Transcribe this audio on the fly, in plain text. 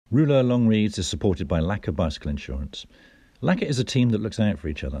Rouleur Longreads is supported by Laka Bicycle Insurance. Laka is a team that looks out for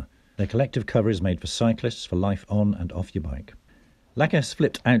each other. Their collective cover is made for cyclists for life on and off your bike. Laka has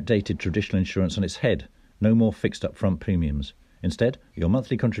flipped outdated traditional insurance on its head. No more fixed up-front premiums. Instead, your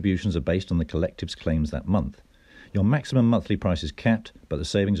monthly contributions are based on the collective's claims that month. Your maximum monthly price is capped, but the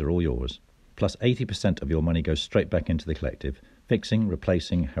savings are all yours. Plus 80% of your money goes straight back into the collective, fixing,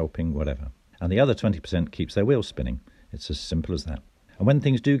 replacing, helping, whatever. And the other 20% keeps their wheels spinning. It's as simple as that. And when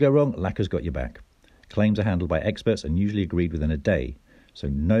things do go wrong, Laka's got your back. Claims are handled by experts and usually agreed within a day, so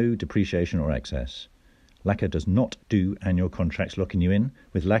no depreciation or excess. Laka does not do annual contracts locking you in.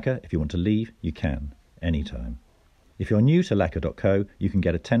 With Laka, if you want to leave, you can, anytime. If you're new to Laka.co, you can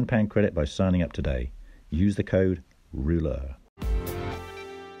get a £10 credit by signing up today. Use the code ROULEUR.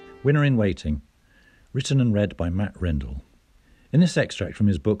 Winner in Waiting, written and read by Matt Rendell. In this extract from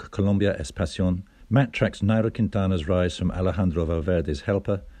his book Colombia es Pasion, Matt tracks Nairo Quintana's rise from Alejandro Valverde's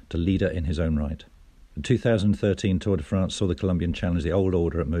helper to leader in his own right. The 2013 Tour de France saw the Colombian challenge the old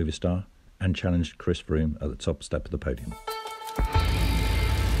order at Movistar and challenged Chris Froome at the top step of the podium.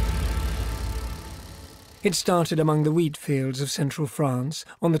 It started among the wheat fields of central France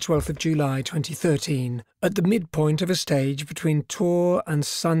on the 12th of July 2013, at the midpoint of a stage between Tours and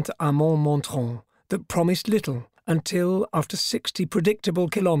Saint-Amand-Montrond that promised little until, after 60 predictable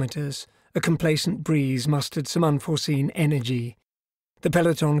kilometres, a complacent breeze mustered some unforeseen energy. The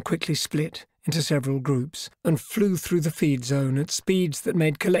peloton quickly split into several groups and flew through the feed zone at speeds that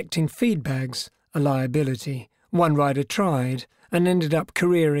made collecting feed bags a liability. One rider tried and ended up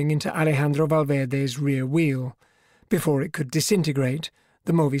careering into Alejandro Valverde's rear wheel. Before it could disintegrate,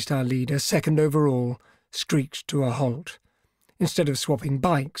 the Movistar leader, second overall, screeched to a halt. Instead of swapping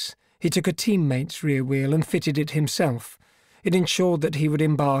bikes, he took a teammate's rear wheel and fitted it himself. It ensured that he would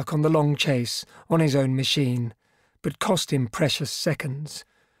embark on the long chase on his own machine, but cost him precious seconds.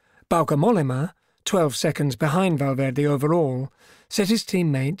 Bauke Mollema, 12 seconds behind Valverde overall, set his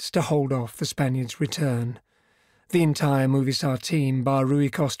teammates to hold off the Spaniard's return. The entire Movistar team, bar Rui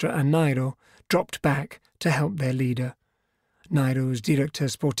Costa and Nairo, dropped back to help their leader. Nairo's directeur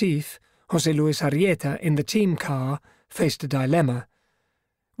sportif, José Luis Arrieta, in the team car, faced a dilemma.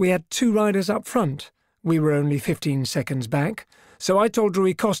 We had 2 riders up front. We were only 15 seconds back, so I told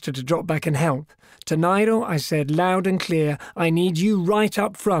Rui Costa to drop back and help. To Nairo, I said loud and clear, I need you right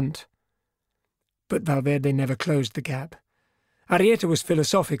up front. But Valverde never closed the gap. Arrieta was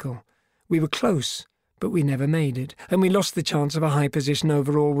philosophical. We were close, but we never made it, and we lost the chance of a high position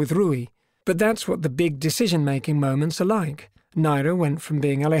overall with Rui. But that's what the big decision-making moments are like. Nairo went from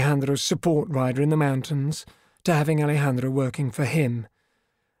being Alejandro's support rider in the mountains to having Alejandro working for him.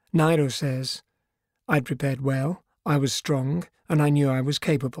 Nairo says, I'd prepared well, I was strong, and I knew I was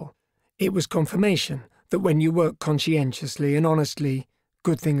capable. It was confirmation that when you work conscientiously and honestly,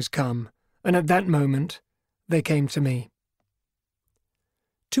 good things come, and at that moment, they came to me.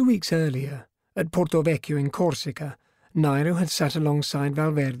 2 weeks earlier, at Porto Vecchio in Corsica, Nairo had sat alongside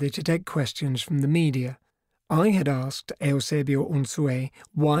Valverde to take questions from the media. I had asked Eusebio Unzué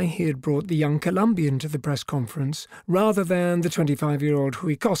why he had brought the young Colombian to the press conference rather than the 25-year-old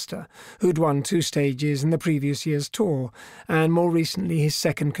Rui Costa, who'd won 2 stages in the previous year's Tour, and more recently his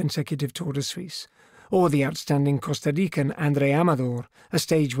second consecutive Tour de Suisse, or the outstanding Costa Rican André Amador, a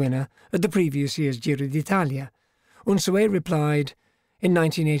stage winner at the previous year's Giro d'Italia. Unzué replied, in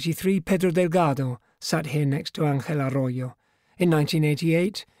 1983 Pedro Delgado sat here next to Ángel Arroyo. In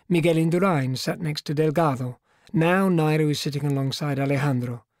 1988, Miguel Indurain sat next to Delgado. Now Nairo is sitting alongside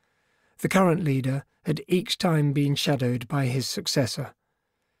Alejandro. The current leader had each time been shadowed by his successor.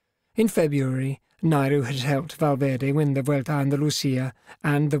 In February, Nairo had helped Valverde win the Vuelta a Andalucía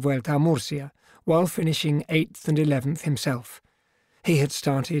and the Vuelta a Murcia, while finishing 8th and 11th himself. He had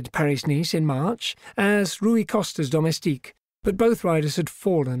started Paris-Nice in March as Rui Costa's domestique, but both riders had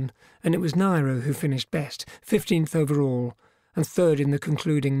fallen, and it was Nairo who finished best, 15th overall, and 3rd in the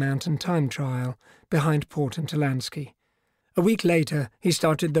concluding mountain time trial, behind Port and Talansky. A week later, he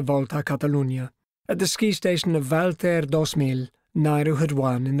started the Volta a Catalunya. At the ski station of Valter 2000, Nairo had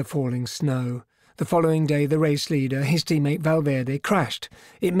won in the falling snow. The following day, the race leader, his teammate Valverde, crashed.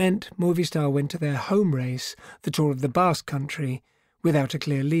 It meant Movistar went to their home race, the Tour of the Basque Country, without a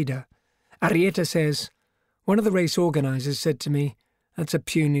clear leader. Arrieta says, one of the race organisers said to me, that's a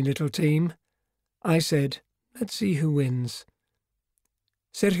puny little team. I said, let's see who wins.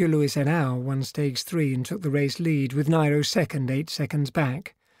 Sergio Luis Henao won stage 3 and took the race lead, with Nairo second 8 seconds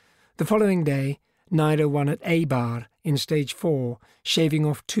back. The following day, Nairo won at Eibar in stage 4, shaving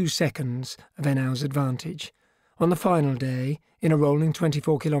off 2 seconds of Henao's advantage. On the final day, in a rolling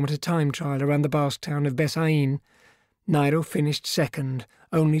 24-kilometre time trial around the Basque town of Besain, Nairo finished second,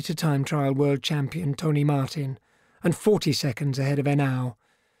 only to time trial world champion Tony Martin, and 40 seconds ahead of Henao.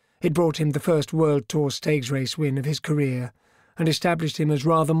 It brought him the first World Tour stage race win of his career, and established him as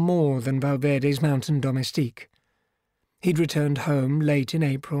rather more than Valverde's mountain domestique. He'd returned home late in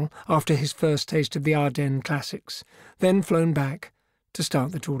April after his first taste of the Ardennes Classics, then flown back to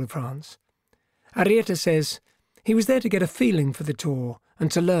start the Tour de France. Arrieta says he was there to get a feeling for the Tour and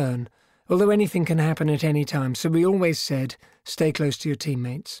to learn, although anything can happen at any time, so we always said, stay close to your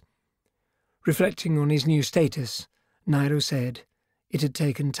teammates. Reflecting on his new status, Nairo said it had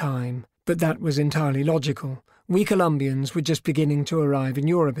taken time, but that was entirely logical. We Colombians were just beginning to arrive in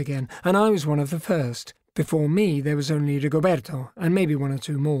Europe again, and I was one of the first. Before me there was only Rigoberto, and maybe one or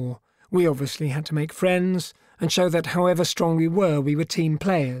two more. We obviously had to make friends, and show that however strong we were team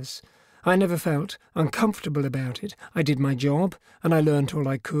players. I never felt uncomfortable about it. I did my job, and I learned all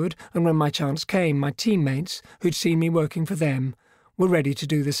I could, and when my chance came, my teammates, who'd seen me working for them, were ready to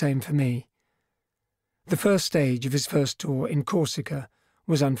do the same for me. The first stage of his first tour in Corsica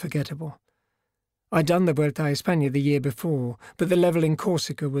was unforgettable. I'd done the Vuelta a España the year before, but the level in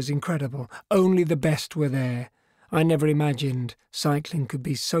Corsica was incredible. Only the best were there. I never imagined cycling could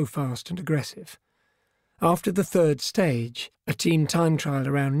be so fast and aggressive. After the third stage, a team time trial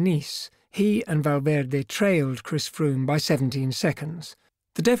around Nice, he and Valverde trailed Chris Froome by 17 seconds.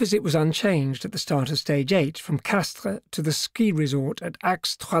 The deficit was unchanged at the start of stage 8 from Castres to the ski resort at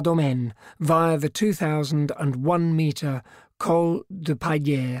Aix-Trois-Domaines via the 2,001-metre Col de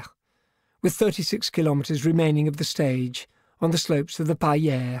Paillère, with 36 kilometres remaining of the stage on the slopes of the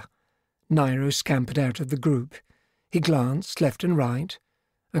Paillère. Nairo scampered out of the group. He glanced left and right,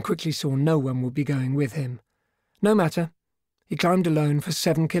 and quickly saw no one would be going with him. No matter. He climbed alone for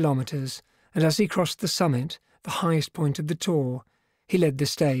 7 kilometres, and as he crossed the summit, the highest point of the Tour, he led the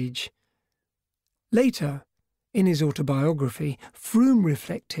stage. Later, in his autobiography, Froome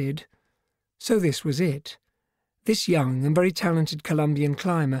reflected, so this was it. This young and very talented Colombian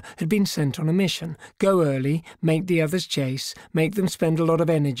climber had been sent on a mission. Go early, make the others chase, make them spend a lot of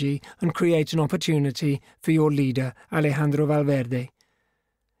energy, and create an opportunity for your leader, Alejandro Valverde.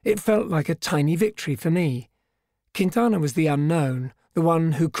 It felt like a tiny victory for me. Quintana was the unknown, the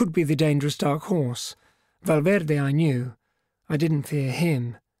one who could be the dangerous dark horse. Valverde I knew. I didn't fear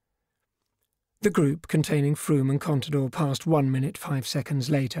him. The group containing Froome and Contador passed 1 minute 5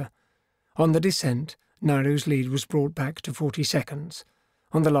 seconds later. On the descent, Nairo's lead was brought back to 40 seconds.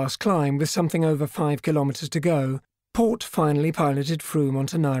 On the last climb, with something over 5 kilometres to go, Port finally piloted Froome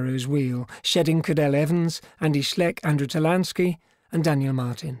onto Nairo's wheel, shedding Cadel Evans, Andy Schleck, Andrew Talansky, and Daniel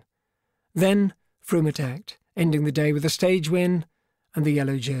Martin. Then Froome attacked, ending the day with a stage win and the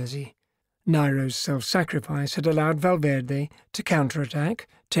yellow jersey. Nairo's self-sacrifice had allowed Valverde to counter-attack,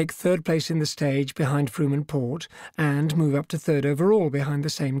 take third place in the stage behind Froome and Port, and move up to third overall behind the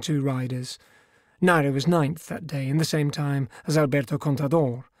same two riders. Nairo was 9th that day in the same time as Alberto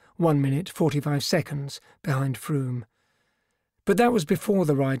Contador, 1 minute 45 seconds behind Froome. But that was before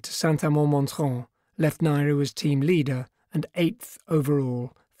the ride to Saint-Amand-Montrond left Nairo as team leader and 8th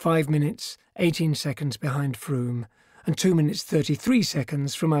overall, 5 minutes 18 seconds behind Froome, and 2 minutes 33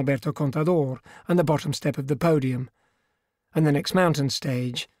 seconds from Alberto Contador and the bottom step of the podium. And the next mountain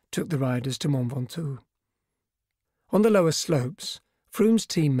stage took the riders to Mont Ventoux. On the lower slopes, Froome's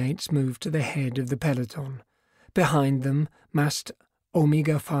teammates moved to the head of the peloton. Behind them massed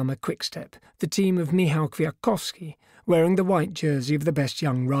Omega Pharma Quickstep, the team of Michał Kwiatkowski, wearing the white jersey of the best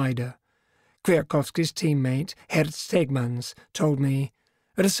young rider. Kwiatkowski's teammate, Gert Stegmans, told me,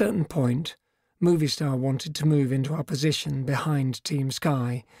 at a certain point, Movistar wanted to move into our position behind Team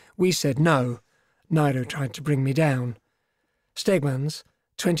Sky. We said no. Nairo tried to bring me down. Stegmans,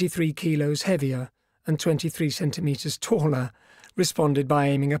 23 kilos heavier and 23 centimetres taller, responded by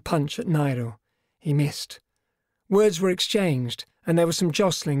aiming a punch at Nairo. He missed. Words were exchanged, and there was some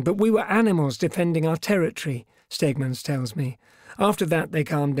jostling, but we were animals defending our territory, Stegmans tells me. After that they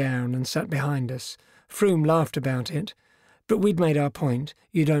calmed down and sat behind us. Froome laughed about it, but we'd made our point.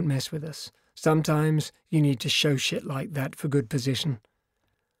 You don't mess with us. Sometimes you need to show shit like that for good position.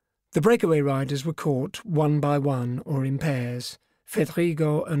 The breakaway riders were caught one by one or in pairs.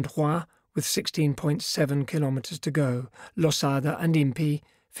 Fedrigo and Roy with 16.7 kilometres to go, Losada and Impi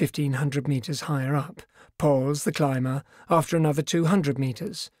 1,500 metres higher up, Pauls, the climber, after another 200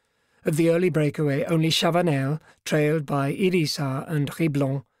 metres. Of the early breakaway, only Chavanel, trailed by Irisa and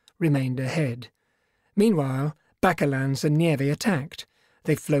Riblon, remained ahead. Meanwhile, Bacalans and Nieve attacked.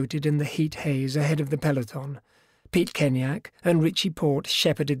 They floated in the heat haze ahead of the peloton. Pete Kenyak and Richie Port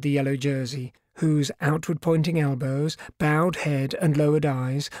shepherded the yellow jersey, whose outward-pointing elbows, bowed head and lowered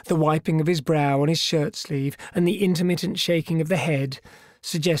eyes, the wiping of his brow on his shirt-sleeve, and the intermittent shaking of the head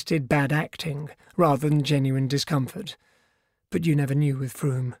suggested bad acting rather than genuine discomfort. But you never knew with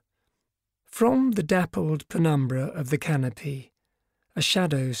Froome. From the dappled penumbra of the canopy, a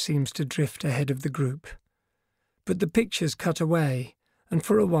shadow seems to drift ahead of the group. But the pictures cut away, and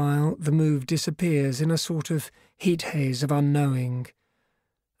for a while the move disappears in a sort of heat haze of unknowing.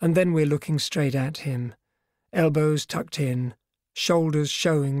 And then we're looking straight at him, elbows tucked in, shoulders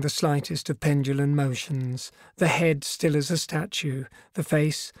showing the slightest of pendulum motions, the head still as a statue, the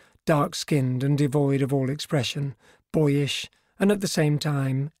face dark-skinned and devoid of all expression, boyish, and at the same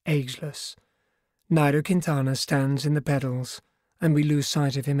time ageless. Nairo Quintana stands in the pedals, and we lose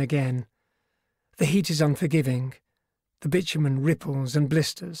sight of him again. The heat is unforgiving, the bitumen ripples and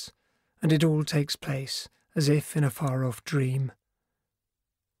blisters, and it all takes place as if in a far-off dream.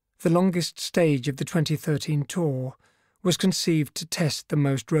 The longest stage of the 2013 Tour was conceived to test the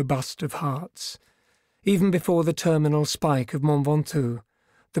most robust of hearts. Even before the terminal spike of Mont Ventoux,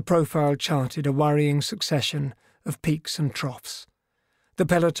 the profile charted a worrying succession of peaks and troughs. The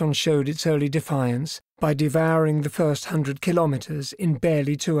peloton showed its early defiance by devouring the first 100 kilometres in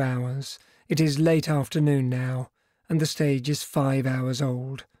barely 2 hours. It is late afternoon now, and the stage is 5 hours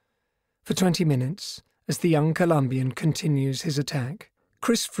old. For 20 minutes, as the young Colombian continues his attack,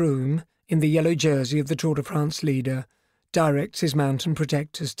 Chris Froome, in the yellow jersey of the Tour de France leader, directs his mountain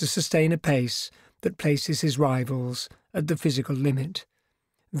protectors to sustain a pace that places his rivals at the physical limit.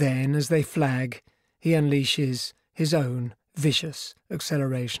 Then, as they flag, he unleashes his own vicious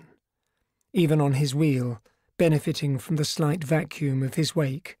acceleration. Even on his wheel, benefiting from the slight vacuum of his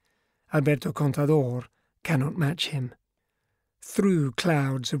wake, Alberto Contador cannot match him. Through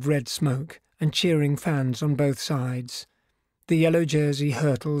clouds of red smoke and cheering fans on both sides, the yellow jersey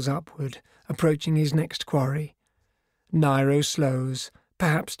hurtles upward, approaching his next quarry. Nairo slows,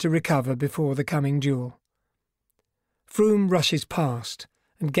 perhaps to recover before the coming duel. Froome rushes past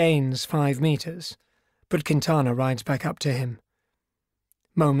and gains 5 metres, but Quintana rides back up to him.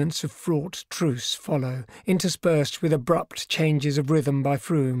 Moments of fraught truce follow, interspersed with abrupt changes of rhythm by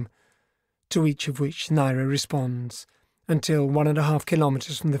Froome, to each of which Nairo responds, until 1.5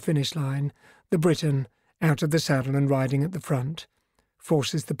 kilometres from the finish line, the Briton, out of the saddle and riding at the front,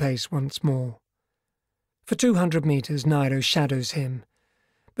 forces the pace once more. For 200 metres Nairo shadows him,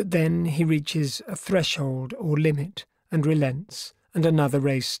 but then he reaches a threshold or limit and relents, and another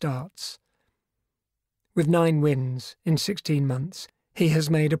race starts. With 9 wins in 16 months, he has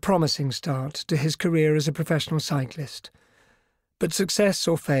made a promising start to his career as a professional cyclist. But success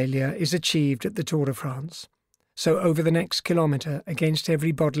or failure is achieved at the Tour de France. So over the next kilometre, against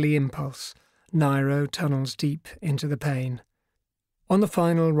every bodily impulse, Nairo tunnels deep into the pain. On the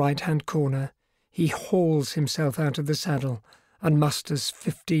final right-hand corner, he hauls himself out of the saddle and musters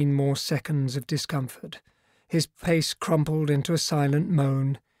 15 more seconds of discomfort, his pace crumpled into a silent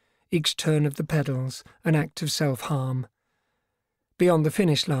moan, each turn of the pedals an act of self-harm. Beyond the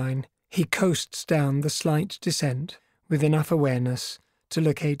finish line, he coasts down the slight descent with enough awareness to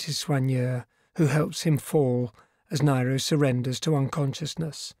locate his soigneur, who helps him fall as Nairo surrenders to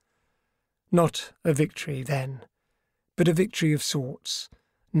unconsciousness. Not a victory, then, but a victory of sorts,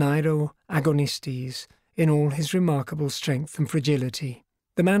 Nairo agonistes, in all his remarkable strength and fragility.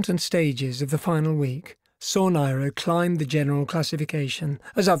 The mountain stages of the final week saw Nairo climb the general classification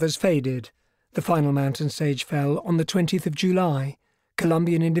as others faded. The final mountain stage fell on the 20th of July,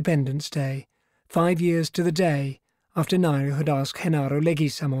 Colombian Independence Day, 5 years to the day after Nairo had asked Genaro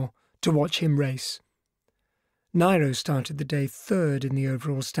Leguizamo to watch him race. Nairo started the day 3rd in the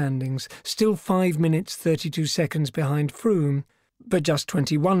overall standings, still 5 minutes 32 seconds behind Froome, but just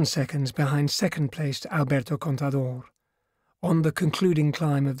 21 seconds behind second-placed Alberto Contador. On the concluding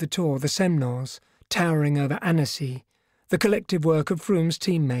climb of the Tour, the Semnoz, towering over Annecy, the collective work of Froome's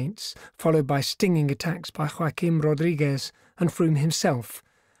teammates, followed by stinging attacks by Joaquim Rodriguez and Froome himself,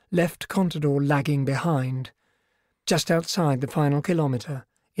 left Contador lagging behind. Just outside the final kilometre,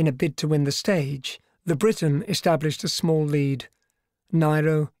 in a bid to win the stage, the Briton established a small lead.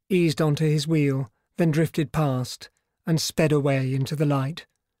 Nairo eased onto his wheel, then drifted past, and sped away into the light.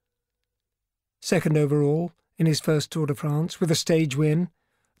 Second overall, in his first Tour de France, with a stage win,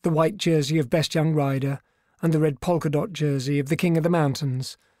 the white jersey of best young rider, and the red polka-dot jersey of the King of the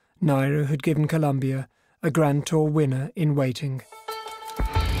Mountains, Nairo had given Colombia a Grand Tour winner in waiting.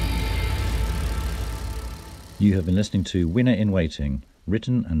 You have been listening to Winner in Waiting,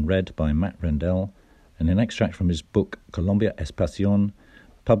 written and read by Matt Rendell, and an extract from his book Colombia es Pasion,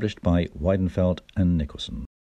 published by Weidenfeld and Nicholson.